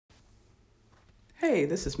Hey,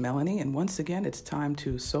 this is Melanie, and once again, it's time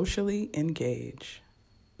to socially engage.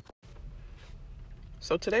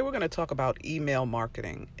 So today we're going to talk about email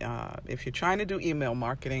marketing. If you're trying to do email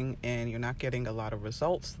marketing and you're not getting a lot of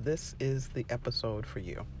results, this is the episode for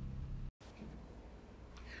you.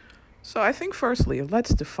 So I think firstly,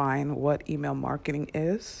 let's define what email marketing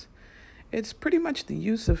is. It's pretty much the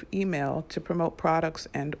use of email to promote products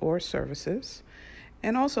and or services,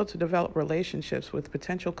 and also to develop relationships with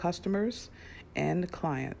potential customers and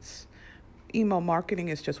clients. Email marketing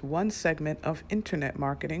is just one segment of internet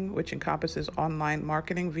marketing, which encompasses online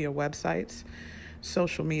marketing via websites,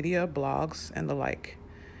 social media, blogs, and the like.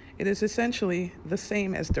 It is essentially the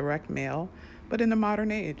same as direct mail, but in the modern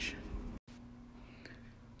age.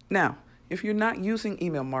 Now, if you're not using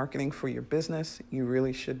email marketing for your business, you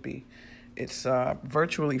really should be. It's a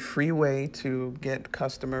virtually free way to get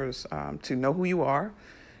customers to know who you are,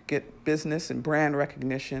 get business and brand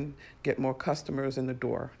recognition, get more customers in the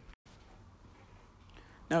door.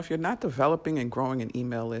 Now, if you're not developing and growing an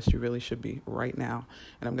email list, you really should be right now.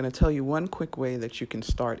 And I'm going to tell you one quick way that you can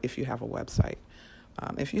start if you have a website.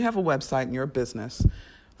 If you have a website in your business,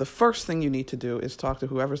 the first thing you need to do is talk to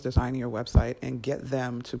whoever's designing your website and get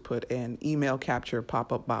them to put an email capture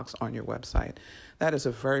pop-up box on your website. That is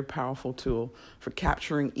a very powerful tool for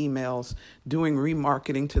capturing emails, doing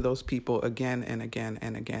remarketing to those people again and again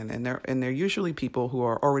and again. And they're usually people who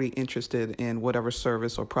are already interested in whatever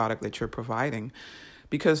service or product that you're providing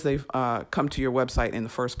because they've come to your website in the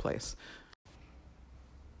first place.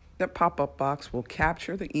 That pop-up box will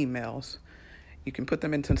capture the emails. You can put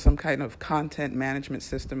them into some kind of content management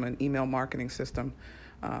system, an email marketing system,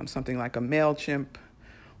 something like a MailChimp,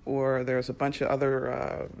 or there's a bunch of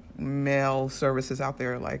other mail services out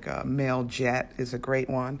there like MailJet is a great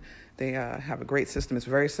one. They have a great system. It's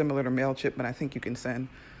very similar to MailChimp, but I think you can send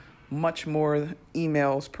much more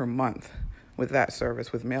emails per month with that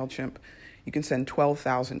service. With MailChimp, you can send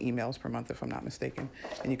 12,000 emails per month, if I'm not mistaken,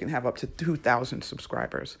 and you can have up to 2,000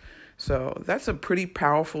 subscribers. So that's a pretty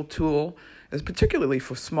powerful tool, particularly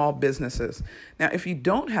for small businesses. Now, if you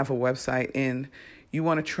don't have a website and you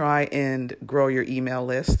want to try and grow your email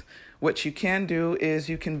list, what you can do is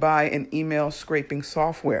you can buy an email scraping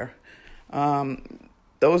software.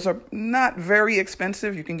 Those are not very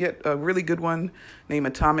expensive. You can get a really good one named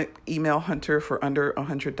Atomic Email Hunter for under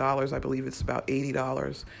 $100. I believe it's about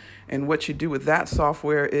 $80. And what you do with that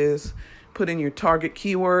software is put in your target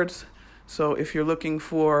keywords. So if you're looking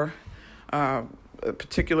for a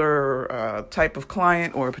particular type of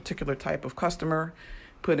client or a particular type of customer,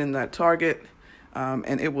 put in that target,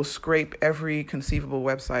 and it will scrape every conceivable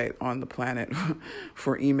website on the planet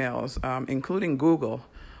for emails, including Google.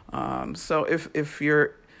 So if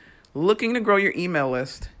you're looking to grow your email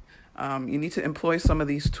list, you need to employ some of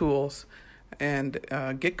these tools and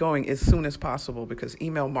get going as soon as possible because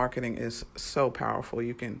email marketing is so powerful.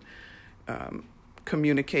 You can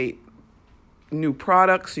communicate new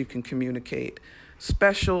products. You can communicate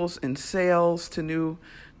specials and sales to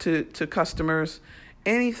customers.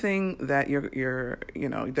 Anything that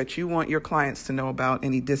that you want your clients to know about,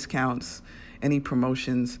 any discounts, any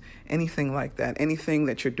promotions, anything like that, anything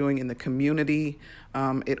that you're doing in the community,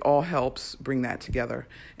 it all helps bring that together.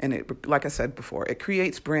 And it, like I said before, it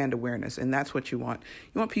creates brand awareness, and that's what you want.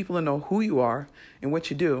 You want people to know who you are and what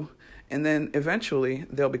you do, and then eventually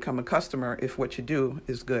they'll become a customer if what you do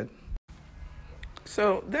is good.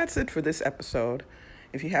 So that's it for this episode.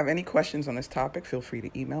 If you have any questions on this topic, feel free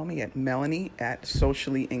to email me at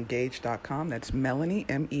melanie@sociallyengage.com. That's Melanie,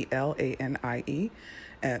 MELANIE,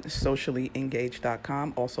 at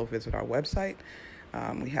sociallyengage.com. Also visit our website.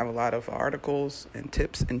 We have a lot of articles and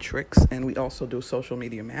tips and tricks, and we also do social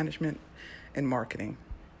media management and marketing.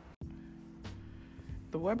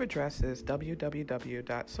 The web address is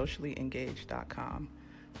www.sociallyengage.com.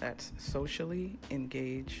 That's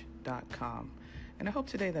sociallyengage.com. And I hope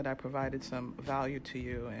today that I provided some value to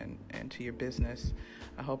you and to your business.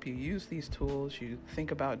 I hope you use these tools. You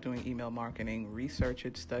think about doing email marketing, research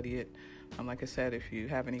it, study it. Like I said, if you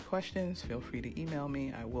have any questions, feel free to email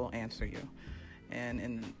me. I will answer you. And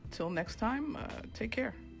until next time, take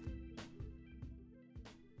care.